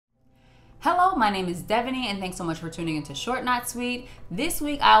Hello, my name is Devaney and thanks so much for tuning into Short Not Sweet. This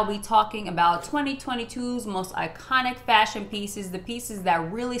week I'll be talking about 2022's most iconic fashion pieces, the pieces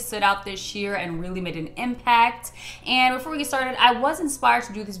that really stood out this year and really made an impact. And before we get started, I was inspired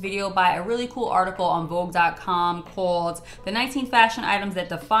to do this video by a really cool article on Vogue.com called The 19 Fashion Items That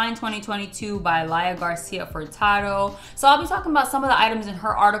Define 2022 by Laia Garcia Furtado. So I'll be talking about some of the items in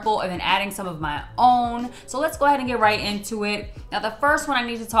her article and then adding some of my own. So let's go ahead and get right into it. Now the first one I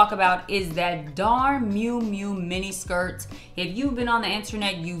need to talk about is that darn Miu Miu mini skirt. If you've been on the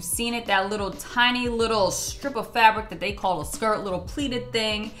internet, you've seen it, that little tiny little strip of fabric that they call a skirt, little pleated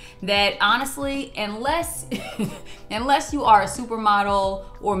thing that honestly, unless unless you are a supermodel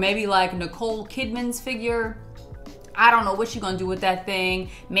or maybe like Nicole Kidman's figure, I don't know what you're gonna do with that thing.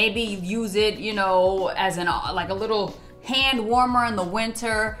 Maybe you use it, you know, as an like a little hand warmer in the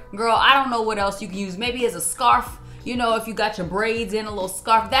winter. Girl, I don't know what else you can use. Maybe as a scarf. You know, if you got your braids in, a little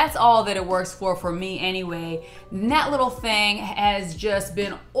scarf, that's all that it works for me anyway. And that little thing has just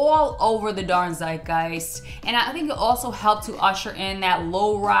been all over the darn zeitgeist. And I think it also helped to usher in that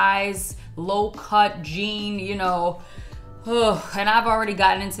low-rise, low-cut jean, you know. And I've already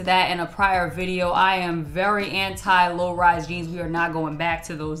gotten into that in a prior video. I am very anti-low-rise jeans. We are not going back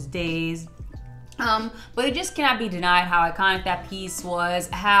to those days. But it just cannot be denied how iconic that piece was,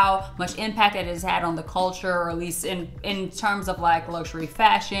 how much impact it has had on the culture, or at least in terms of like luxury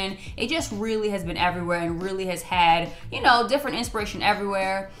fashion. It just really has been everywhere and really has had, you know, different inspiration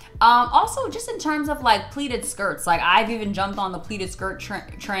everywhere. Also just in terms of like pleated skirts, like I've even jumped on the pleated skirt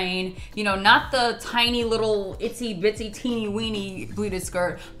train, you know, not the tiny little itsy bitsy teeny weeny pleated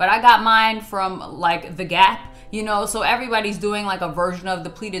skirt, but I got mine from like The Gap, you know, so everybody's doing like a version of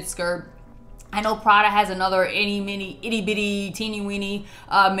the pleated skirt. I know Prada has another itty bitty teeny weeny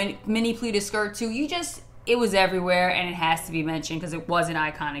mini pleated skirt too. It was everywhere and it has to be mentioned because it was an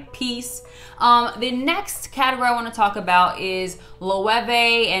iconic piece. The next category I want to talk about is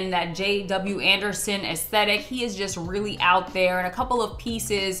Loewe and that J.W. Anderson aesthetic. He is just really out there, and a couple of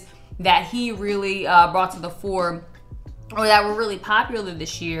pieces that he really brought to the fore or that were really popular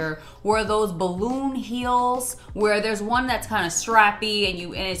this year were those balloon heels, where there's one that's kind of strappy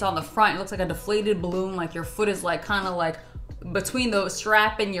and it's on the front. It looks like a deflated balloon, like your foot is like kind of like between the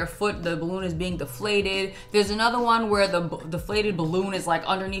strap and your foot, the balloon is being deflated. There's another one where the deflated balloon is like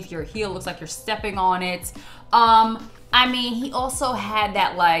underneath your heel, looks like you're stepping on it. I mean, he also had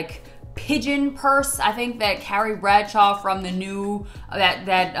that like pigeon purse. I think that Carrie Bradshaw from the new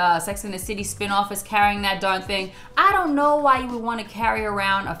Sex and the City spinoff is carrying that darn thing. I don't know why you would want to carry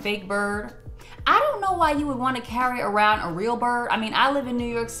around a fake bird. I don't know why you would want to carry around a real bird. I mean, I live in New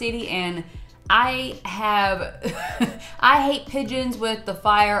York City and I hate pigeons with the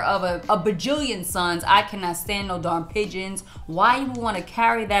fire of a bajillion suns. I cannot stand no darn pigeons. Why you would want to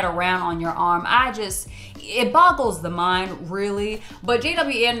carry that around on your arm? It boggles the mind, really. But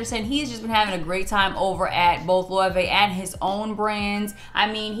J.W. Anderson, he's just been having a great time over at both Loewe and his own brands.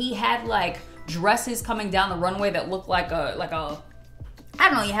 I mean, he had like dresses coming down the runway that looked like I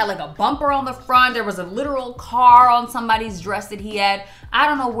don't know, you had like a bumper on the front. There was a literal car on somebody's dress that he had. I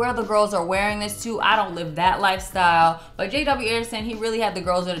don't know where the girls are wearing this to. I don't live that lifestyle. But J.W. Anderson, he really had the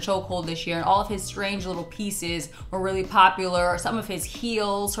girls in a chokehold this year, and all of his strange little pieces were really popular. Some of his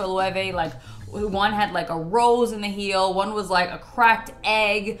heels for Loewe, like one had like a rose in the heel, one was like a cracked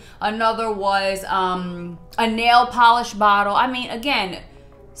egg, another was a nail polish bottle. I mean, again,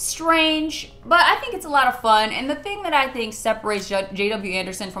 strange, but I think it's a lot of fun. And the thing that I think separates J.W.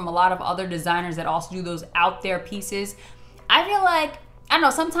 Anderson from a lot of other designers that also do those out there pieces, I feel like, I don't know,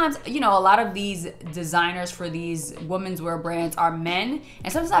 sometimes, you know, a lot of these designers for these women's wear brands are men,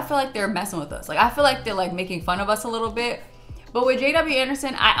 and sometimes I feel like they're messing with us. Like, I feel like they're like making fun of us a little bit. But with J.W.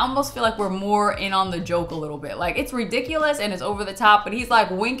 Anderson, I almost feel like we're more in on the joke a little bit. Like, it's ridiculous and it's over the top, but he's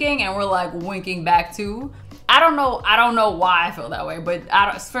like winking and we're like winking back too. I don't know why I feel that way, but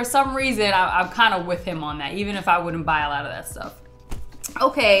for some reason, I'm kind of with him on that, even if I wouldn't buy a lot of that stuff.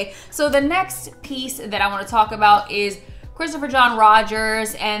 Okay, so the next piece that I want to talk about is Christopher John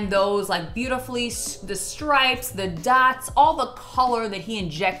Rogers and those like beautifully, the stripes, the dots, all the color that he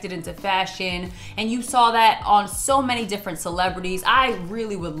injected into fashion. And you saw that on so many different celebrities. I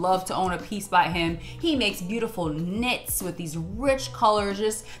really would love to own a piece by him. He makes beautiful knits with these rich colors,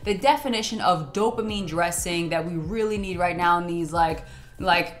 just the definition of dopamine dressing that we really need right now in these like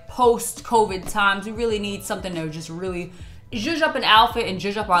post-COVID times. We really need something to just really zhuzh up an outfit and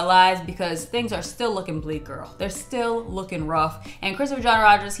zhuzh up our lives, because things are still looking bleak, girl. They're still looking rough. And Christopher John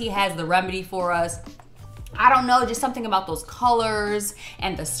Rogers, he has the remedy for us. I don't know, just something about those colors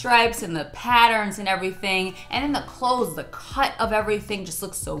and the stripes and the patterns and everything. And then the clothes, the cut of everything just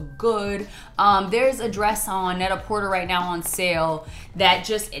looks so good. There's a dress on Net-a-Porter right now on sale that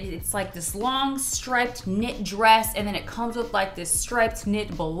just, it's like this long striped knit dress, and then it comes with like this striped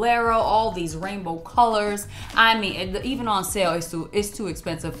knit bolero, all these rainbow colors. I mean, even on sale, it's too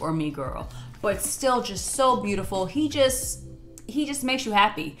expensive for me, girl. But still just so beautiful. He just makes you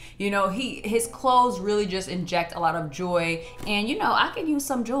happy. You know, his clothes really just inject a lot of joy, and you know, I can use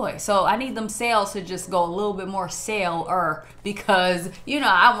some joy. So I need them sales to just go a little bit more sale-er, because you know,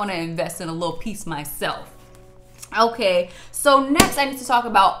 I want to invest in a little piece myself. Okay, so next I need to talk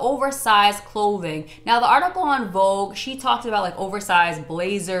about oversized clothing. Now the article on Vogue, she talked about like oversized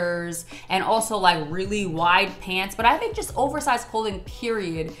blazers and also like really wide pants, but I think just oversized clothing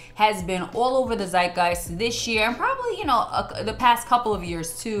period has been all over the zeitgeist this year, and probably, you know, the past couple of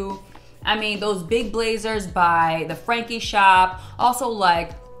years too. I mean, those big blazers by the Frankie shop, also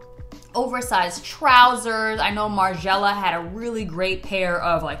like oversized trousers. I know Margiela had a really great pair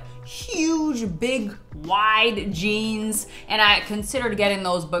of like huge big wide jeans, and I considered getting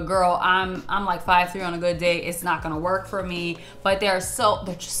those, but girl, I'm like 5'3" on a good day. It's not gonna work for me, but they're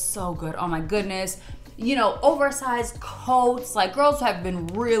just so good. Oh my goodness. You know, oversized coats, like girls have been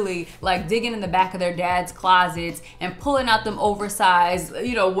really like digging in the back of their dad's closets and pulling out them oversized,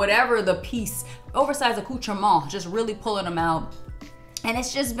 you know, whatever the piece, oversized accoutrements, just really pulling them out. And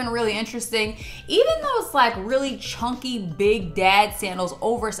it's just been really interesting. Even those like really chunky big dad sandals,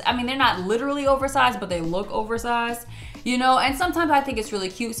 I mean, they're not literally oversized, but they look oversized, you know. And sometimes I think it's really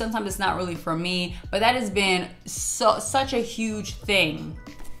cute, sometimes it's not really for me, but that has been such a huge thing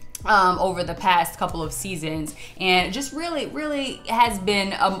over the past couple of seasons, and it just really has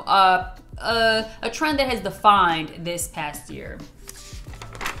been a trend that has defined this past year.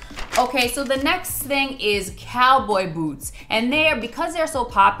 Okay, so the next thing is cowboy boots, and because they're so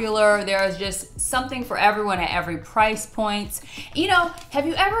popular, there's just something for everyone at every price point. You know, have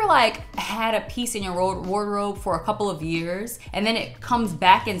you ever like had a piece in your wardrobe for a couple of years, and then it comes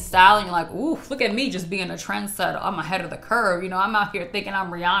back in style, and you're like, ooh, look at me just being a trendsetter. I'm ahead of the curve. You know, I'm out here thinking I'm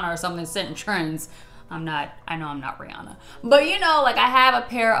Rihanna or something, setting trends. I know I'm not Rihanna, but you know, like I have a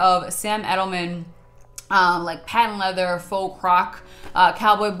pair of Sam Edelman like patent leather faux croc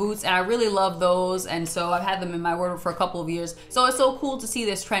cowboy boots, and I really love those, and so I've had them in my wardrobe for a couple of years. So it's so cool to see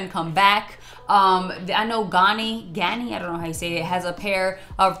this trend come back. I know Ganni, I don't know how you say it, has a pair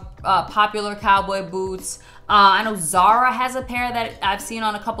of popular cowboy boots. I know Zara has a pair that I've seen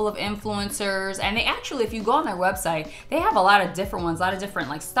on a couple of influencers, and they actually, if you go on their website, they have a lot of different ones, a lot of different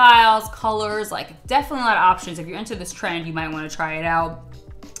like styles, colors, like definitely a lot of options. If you're into this trend, you might want to try it out.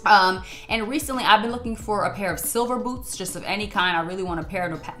 And recently I've been looking for a pair of silver boots, just of any kind. I really want a pair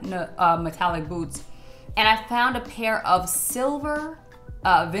of metallic boots, and I found a pair of silver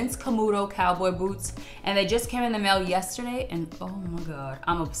Vince Camuto cowboy boots, and they just came in the mail yesterday, and oh my god,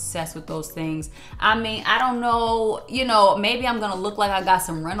 I'm obsessed with those things. I mean, I don't know, you know, maybe I'm gonna look like I got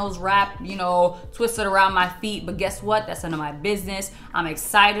some Reynolds wrap, you know, twisted around my feet, but guess what, that's none of my business. I'm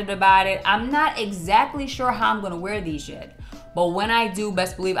excited about it. I'm not exactly sure how I'm gonna wear these yet, but when I do,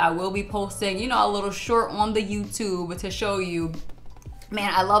 best believe I will be posting, you know, a little short on the YouTube to show you.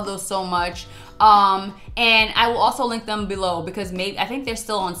 Man, I love those so much. And I will also link them below, because I think they're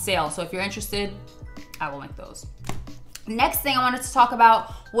still on sale. So if you're interested, I will link those. Next thing I wanted to talk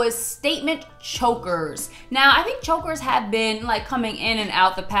about was statement chokers. Now, I think chokers have been like coming in and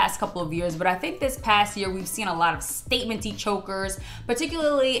out the past couple of years, but I think this past year we've seen a lot of statement-y chokers,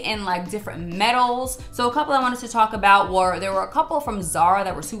 particularly in like different metals. So a couple I wanted to talk about there were a couple from Zara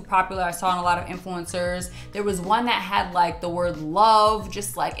that were super popular. I saw on a lot of influencers. There was one that had like the word love,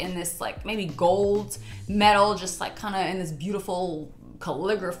 just like in this like maybe gold metal, just like kind of in this beautiful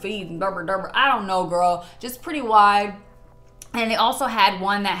calligraphy, I don't know, girl, just pretty wide. And they also had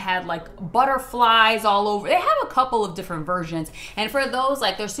one that had like butterflies all over. They have a couple of different versions, and for those,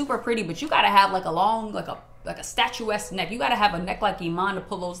 like, they're super pretty, but you gotta have like a long, like a statuesque neck. You gotta have a neck like Iman to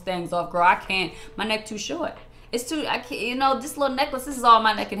pull those things off, girl. I can't. My neck too short. It's too, I can't, you know, this little necklace, this is all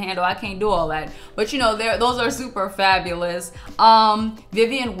my neck can handle. I can't do all that. But you know, those are super fabulous.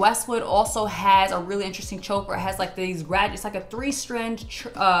 Vivienne Westwood also has a really interesting choker. It has like these it's like a 3-strand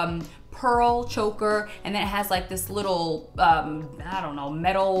pearl choker, and then it has like this little I don't know,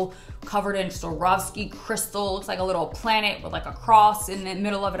 metal covered in Swarovski crystal. Looks like a little planet with like a cross in the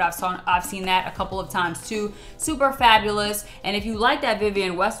middle of it. I've seen that a couple of times too. Super fabulous. And if you like that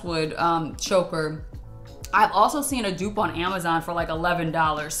Vivienne Westwood choker, I've also seen a dupe on Amazon for like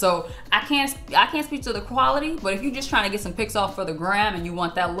 $11. So I can't speak to the quality, but if you're just trying to get some pics off for the gram and you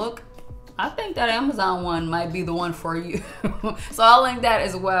want that look, I think that Amazon one might be the one for you. So I'll link that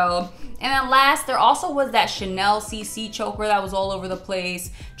as well. And then last, there also was that Chanel CC choker that was all over the place.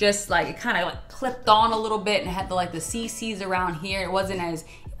 Just like, it kind of like clipped on a little bit and had the like the CCs around here. It wasn't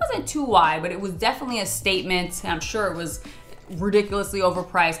too wide, but it was definitely a statement. I'm sure it was ridiculously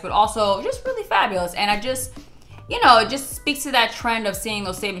overpriced, but also just really fabulous. And I just, you know, it just speaks to that trend of seeing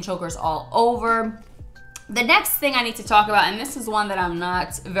those statement chokers all over. The next thing I need to talk about, and this is one that I'm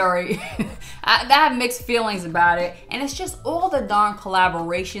not very, I have mixed feelings about it, and it's just all the darn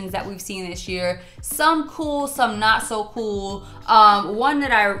collaborations that we've seen this year. Some cool, some not so cool. One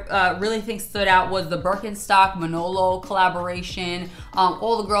that I really think stood out was the Birkenstock Manolo collaboration.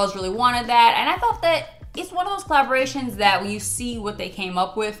 All the girls really wanted that, and I thought that it's one of those collaborations that when you see what they came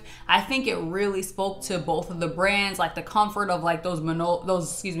up with, I think it really spoke to both of the brands, like the comfort of like those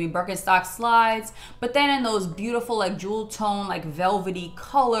Birkenstock slides, but then in those beautiful like jewel tone, like velvety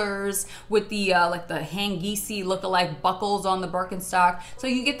colors with the like the Hangisi look-alike buckles on the Birkenstock. So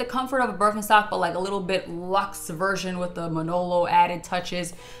you get the comfort of a Birkenstock, but like a little bit luxe version with the Manolo added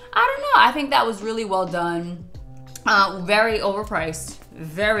touches. I don't know, I think that was really well done. Very overpriced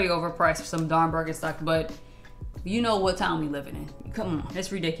for some darn Birkenstock, but you know what town we living in. Come on,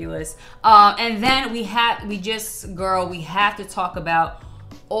 it's ridiculous. And then we have to talk about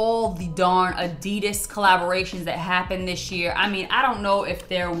all the darn Adidas collaborations that happened this year. I mean, I don't know if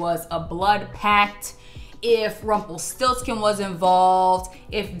there was a blood pact, if Rumpelstiltskin was involved,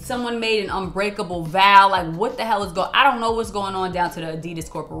 if someone made an unbreakable vow, like what the hell is going on? I don't know what's going on down to the Adidas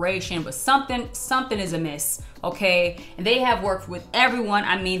Corporation, but something is amiss, okay? And they have worked with everyone.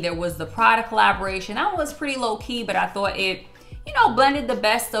 I mean, there was the Prada collaboration. That was pretty low key, but I thought it, you know, blended the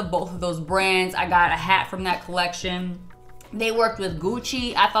best of both of those brands. I got a hat from that collection. They worked with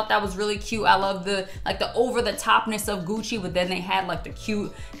Gucci. I thought that was really cute. I love the over the topness of Gucci, but then they had like the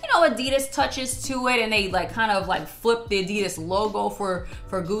cute, you know, Adidas touches to it, and they like kind of like flipped the Adidas logo for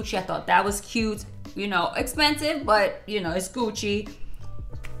Gucci. I thought that was cute. You know, expensive, but you know, it's Gucci.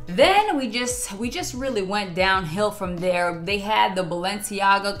 Then we just really went downhill from there. They had the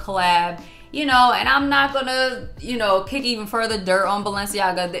Balenciaga collab. You know, and I'm not gonna, you know, kick even further dirt on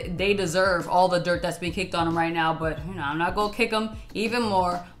Balenciaga. They deserve all the dirt that's being kicked on them right now, but, you know, I'm not gonna kick them even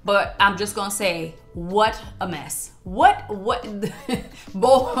more. But I'm just gonna say, what a mess. What,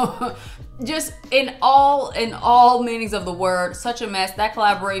 just in all meanings of the word, such a mess. That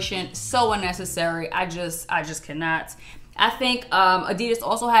collaboration, so unnecessary. I just cannot. I think Adidas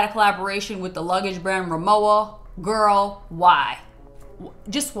also had a collaboration with the luggage brand Rimowa. Girl, why?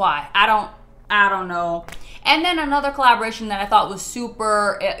 Just why? I don't know. And then another collaboration that I thought was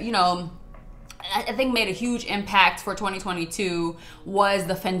super, you know, I think made a huge impact for 2022 was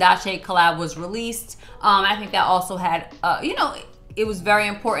the Fendace collab was released. I think that also had, you know, it was very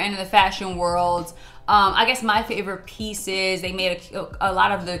important in the fashion world. I guess my favorite pieces, they made a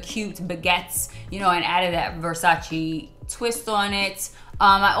lot of the cute baguettes, you know, and added that Versace twist on it.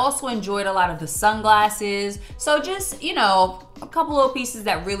 I also enjoyed a lot of the sunglasses. So just, you know, a couple of pieces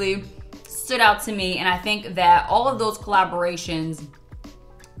that really stood out to me. And I think that all of those collaborations,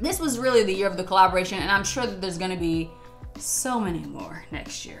 this was really the year of the collaboration. And I'm sure that there's going to be so many more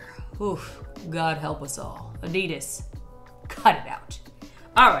next year. Oof, God help us all. Adidas, cut it out.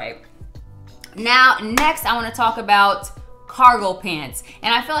 All right. Now, next I want to talk about cargo pants.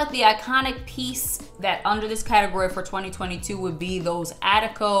 And I feel like the iconic piece that under this category for 2022 would be those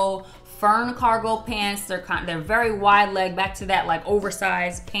Attico fern cargo pants. They're very wide leg, back to that like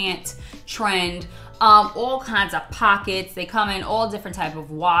oversized pant trend. All kinds of pockets. They come in all different type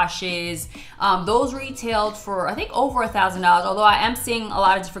of washes. Those retailed for I think over $1,000, although I am seeing a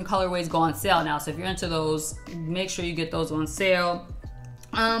lot of different colorways go on sale now. So if you're into those, make sure you get those on sale.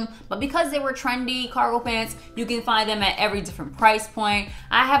 But because they were trendy cargo pants, you can find them at every different price point.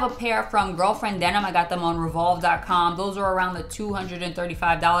 I have a pair from Girlfriend Denim. I got them on Revolve.com. Those are around the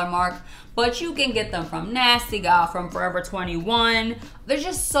 $235 mark. But you can get them from Nasty Gal, from Forever 21. There's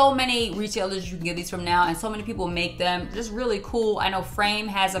just so many retailers you can get these from now, and so many people make them. Just really cool. I know Frame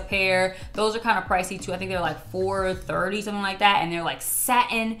has a pair. Those are kind of pricey too. I think they're like $430, something like that. And they're like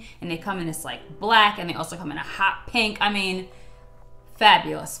satin, and they come in this like black, and they also come in a hot pink. I mean,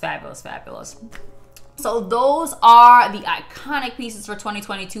 fabulous, fabulous, fabulous. So those are the iconic pieces for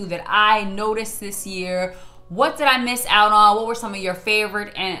 2022 that I noticed this year. What did I miss out on? What were some of your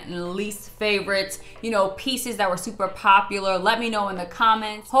favorite and least favorite, you know, pieces that were super popular? Let me know in the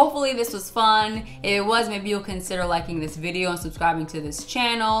comments. Hopefully this was fun. If it was, maybe you'll consider liking this video and subscribing to this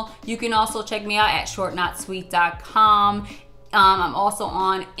channel. You can also check me out at shortnotsweet.com. I'm also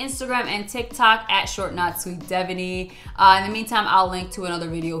on Instagram and TikTok at Short Not Sweet Devaney. In the meantime, I'll link to another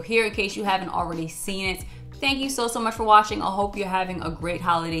video here in case you haven't already seen it. Thank you so much for watching. I hope you're having a great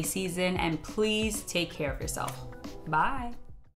holiday season, and please take care of yourself. Bye.